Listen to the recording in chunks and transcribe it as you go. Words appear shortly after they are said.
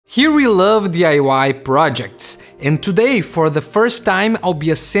Here we love DIY projects, and today for the first time I'll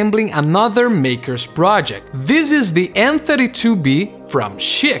be assembling another maker's project. This is the N32B from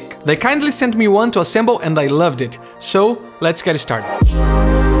Shik. They kindly sent me one to assemble and I loved it, so let's get started.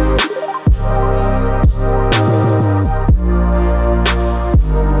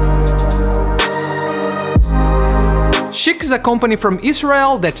 Shik is a company from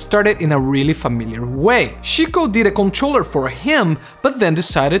Israel that started in a really familiar way. Shiko did a controller for him, but then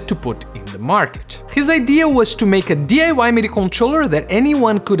decided to put in the market. His idea was to make a DIY MIDI controller that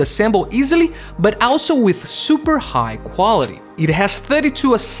anyone could assemble easily, but also with super high quality. It has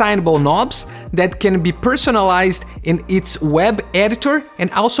 32 assignable knobs that can be personalized in its web editor,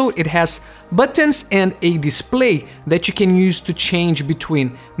 and also it has buttons and a display that you can use to change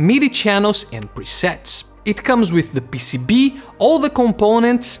between MIDI channels and presets. It comes with the PCB, all the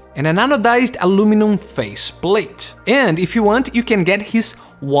components, and an anodized aluminum face plate. And if you want, you can get his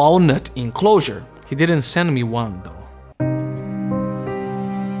walnut enclosure. He didn't send me one though.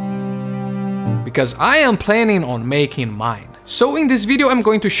 Because I am planning on making mine. So in this video I'm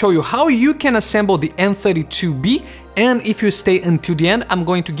going to show you how you can assemble the N32B, and if you stay until the end I'm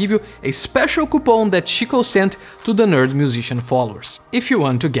going to give you a special coupon that Shiko sent to the Nerd Musician followers, if you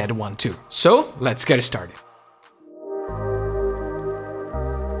want to get one too. So let's get started.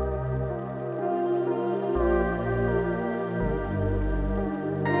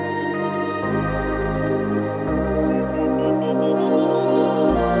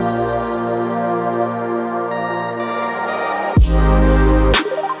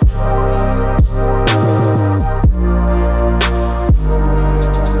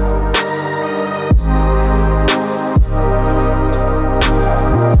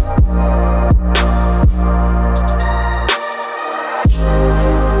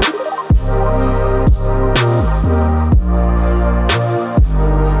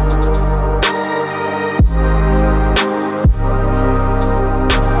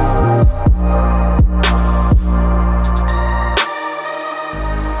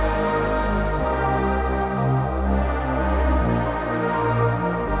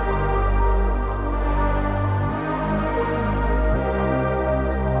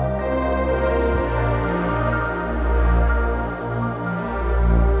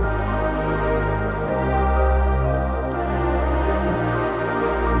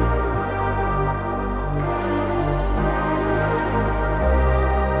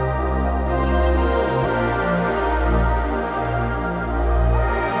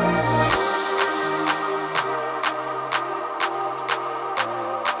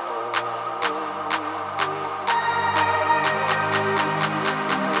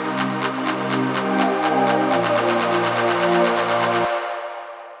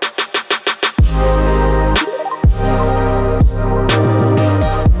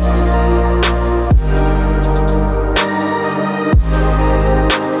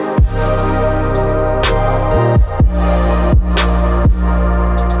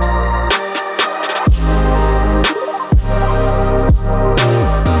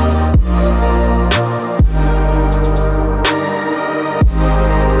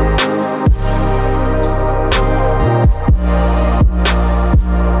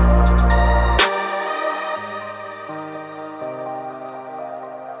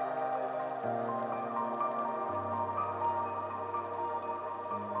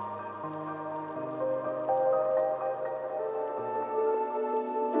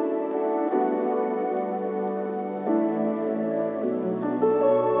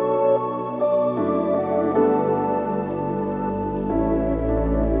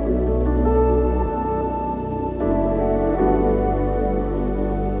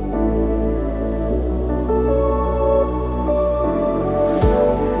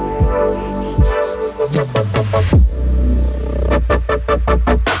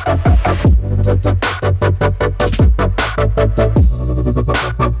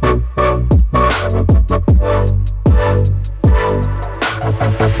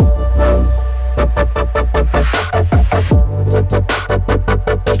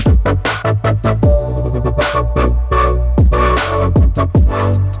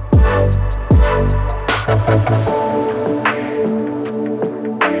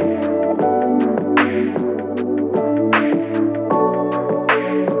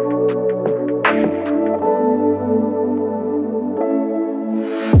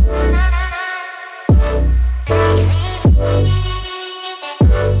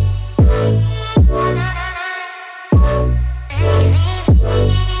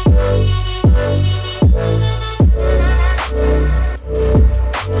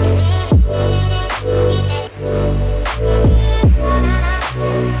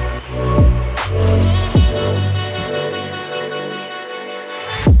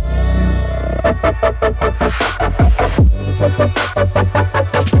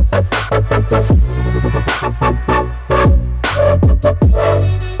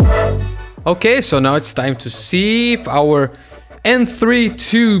 Okay, so now it's time to see if our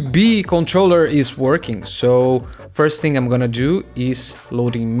N32B controller is working. So first thing I'm gonna do is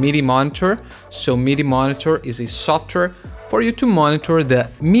loading Midi monitor. So Midi monitor is a software for you to monitor the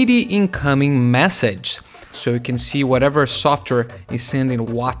Midi incoming message. So you can see whatever software is sending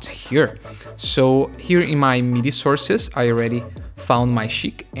what here. So here in my Midi sources, I already found my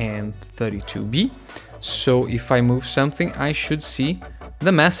Shik N32B. So if I move something, I should see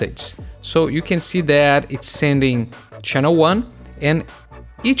the message. So you can see that it's sending channel 1, and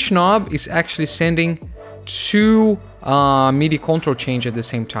each knob is actually sending 2 MIDI control change at the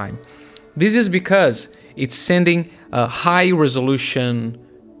same time. This is because it's sending a high resolution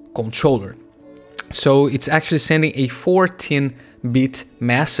controller. So it's actually sending a 14-bit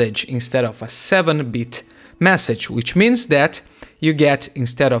message instead of a 7-bit message, which means that you get,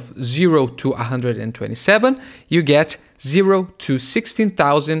 instead of 0 to 127, you get 0 to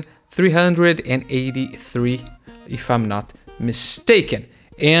 16,383, if I'm not mistaken.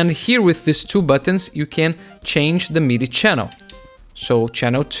 And here with these 2 buttons, you can change the MIDI channel. So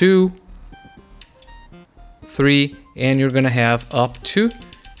channel 2, 3, and you're gonna have up to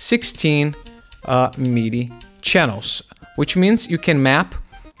 16 MIDI channels, which means you can map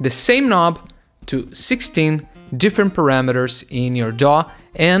the same knob to 16 different parameters in your DAW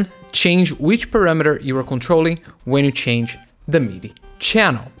and change which parameter you are controlling when you change the MIDI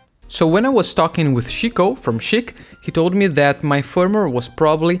channel. So when I was talking with Chico from Shik, he told me that my firmware was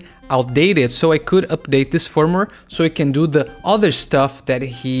probably outdated, so I could update this firmware so it can do the other stuff that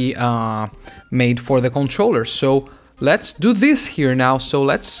he made for the controller. So let's do this here now. So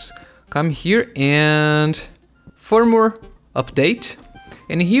let's come here and firmware update.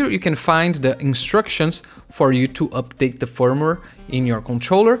 And here you can find the instructions for you to update the firmware in your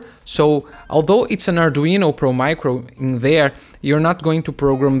controller. So although it's an Arduino Pro Micro in there, you're not going to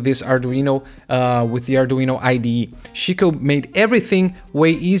program this Arduino with the Arduino IDE. Chico made everything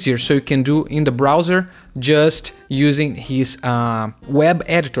way easier, so you can do in the browser just using his web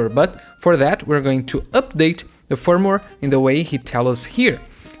editor. But for that, we're going to update the firmware in the way he tells us here.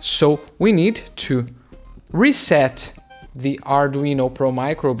 So we need to reset the Arduino Pro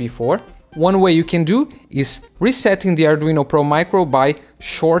Micro before. One way you can do is resetting the Arduino Pro Micro by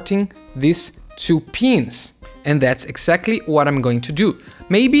shorting these 2 pins. And that's exactly what I'm going to do.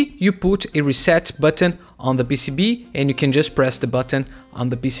 Maybe you put a reset button on the PCB and you can just press the button on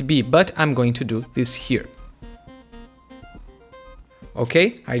the PCB, but I'm going to do this here.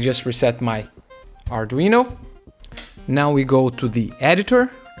 Okay, I just reset my Arduino. Now we go to the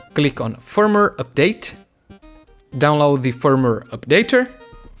editor, click on Firmware Update, download the Firmware Updater.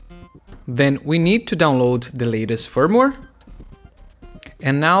 Then we need to download the latest firmware.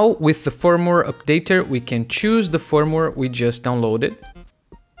 And now with the Firmware Updater, we can choose the firmware we just downloaded,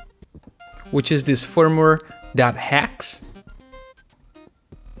 which is this firmware.hex,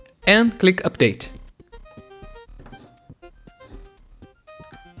 and click Update.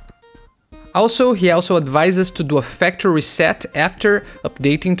 Also, he also advises to do a factory reset after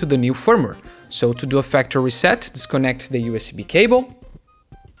updating to the new firmware. So to do a factory reset, disconnect the USB cable,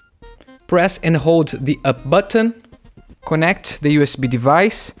 press and hold the up button, connect the USB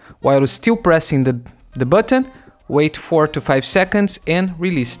device while still pressing the button, wait 4 to 5 seconds and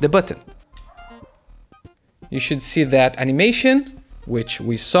release the button. You should see that animation, which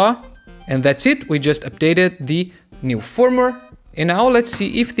we saw, and that's it. We just updated the new firmware. And now let's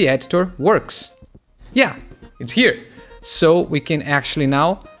see if the editor works. Yeah, it's here. So we can actually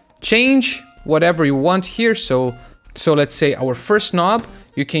now change whatever you want here. So let's say our first knob,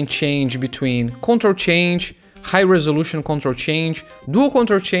 you can change between control change, high resolution control change, dual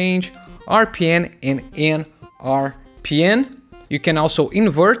control change, RPN and NRPN. You can also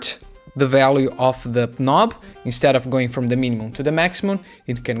invert the value of the knob. Instead of going from the minimum to the maximum,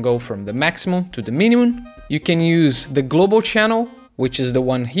 it can go from the maximum to the minimum. You can use the global channel, which is the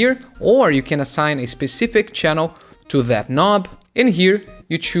one here, or you can assign a specific channel to that knob. And here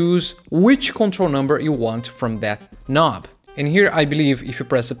you choose which control number you want from that knob. And here I believe if you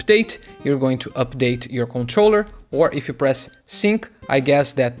press update, you're going to update your controller, or if you press sync, I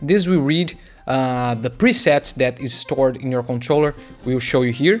guess that this will read the preset that is stored in your controller. We will show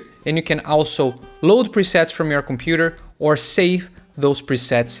you here. And you can also load presets from your computer or save those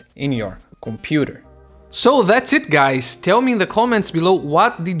presets in your computer. So that's it, guys. Tell me in the comments below,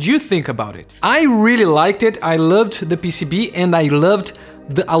 what did you think about it? I really liked it. I loved the PCB and I loved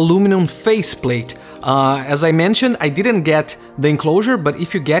the aluminum faceplate. As I mentioned, I didn't get the enclosure, but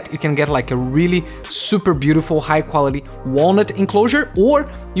if you can get like a really super beautiful, high quality walnut enclosure,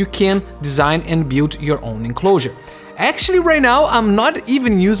 or you can design and build your own enclosure. Actually, right now, I'm not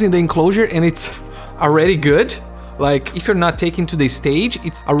even using the enclosure and it's already good. Like, if you're not taking to the stage,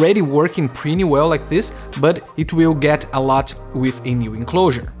 it's already working pretty well like this, but it will get a lot with a new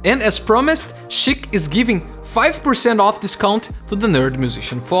enclosure. And as promised, Shik is giving 5% off discount to the Nerd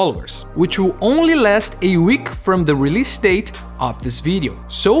Musician followers, which will only last a week from the release date of this video.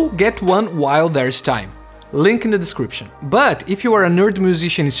 So get one while there's time. Link in the description. But if you are a Nerd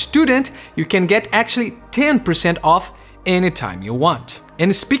Musician student, you can get actually 10% off anytime you want.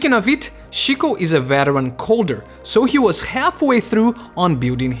 And speaking of it, Shiko is a veteran coder, so he was halfway through on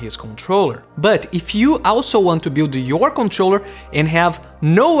building his controller. But if you also want to build your controller and have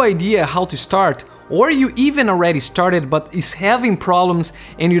no idea how to start, or you even already started but is having problems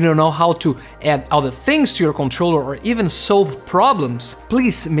and you don't know how to add other things to your controller or even solve problems,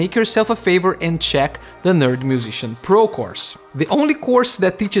 please make yourself a favor and check the Nerd Musician Pro course. The only course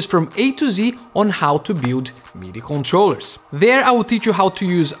that teaches from A to Z on how to build MIDI controllers. There I will teach you how to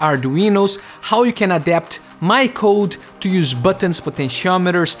use Arduinos, how you can adapt my code to use buttons,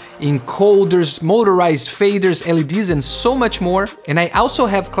 potentiometers, encoders, motorized faders, LEDs, and so much more. And I also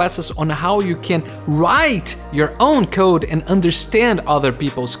have classes on how you can write your own code and understand other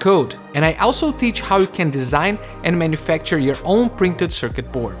people's code. And I also teach how you can design and manufacture your own printed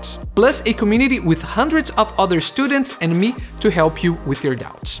circuit boards. Plus a community with hundreds of other students and me to help you with your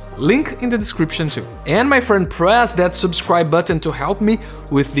doubts. Link in the description too. And my friend, press that subscribe button to help me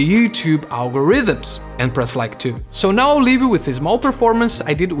with the YouTube algorithms. And press like too. So now I'll leave you with a small performance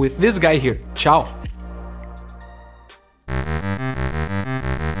I did with this guy here. Ciao!